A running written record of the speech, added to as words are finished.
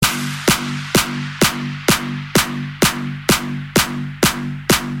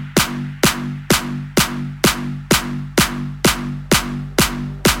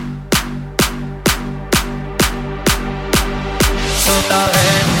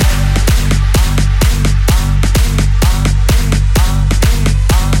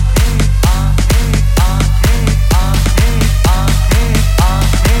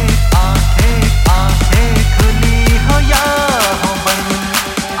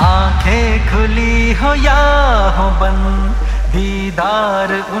आंखें खुली हो या हो बंद,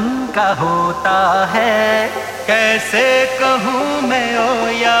 दीदार उनका होता है। कैसे कहूँ मैं ओ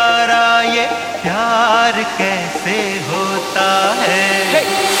यारा ये प्यार कैसे होता है।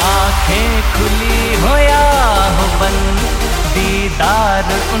 आंखें खुली हो या हो बंद,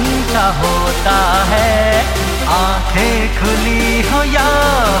 दीदार उनका होता है। आंखें खुली हो या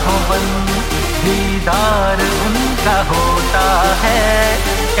हो बंद, दीदार उनका होता है।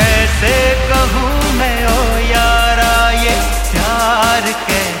 कैसे कहूँ मैं ओ यारा ये प्यार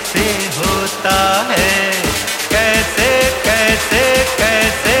कैसे होता है। कैसे कैसे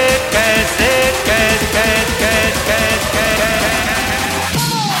कैसे कैसे कैसे कैसे कैसे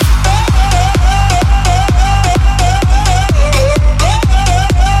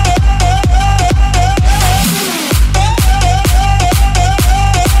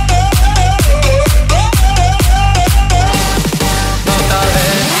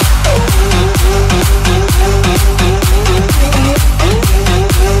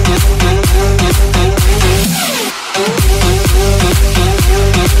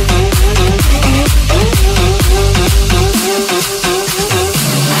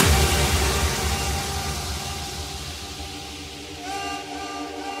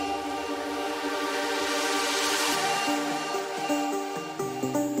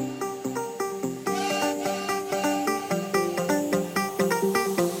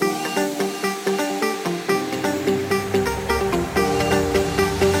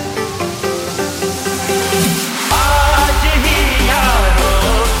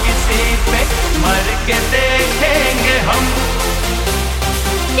के देखेंगे हम।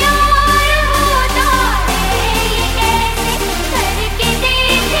 प्यार होता है ये कैसे करके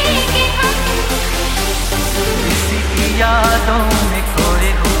देखेंगे हम। किसी की यादों में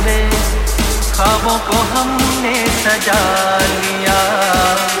खोए हुए ख्वाबों को हमने सजा लिया।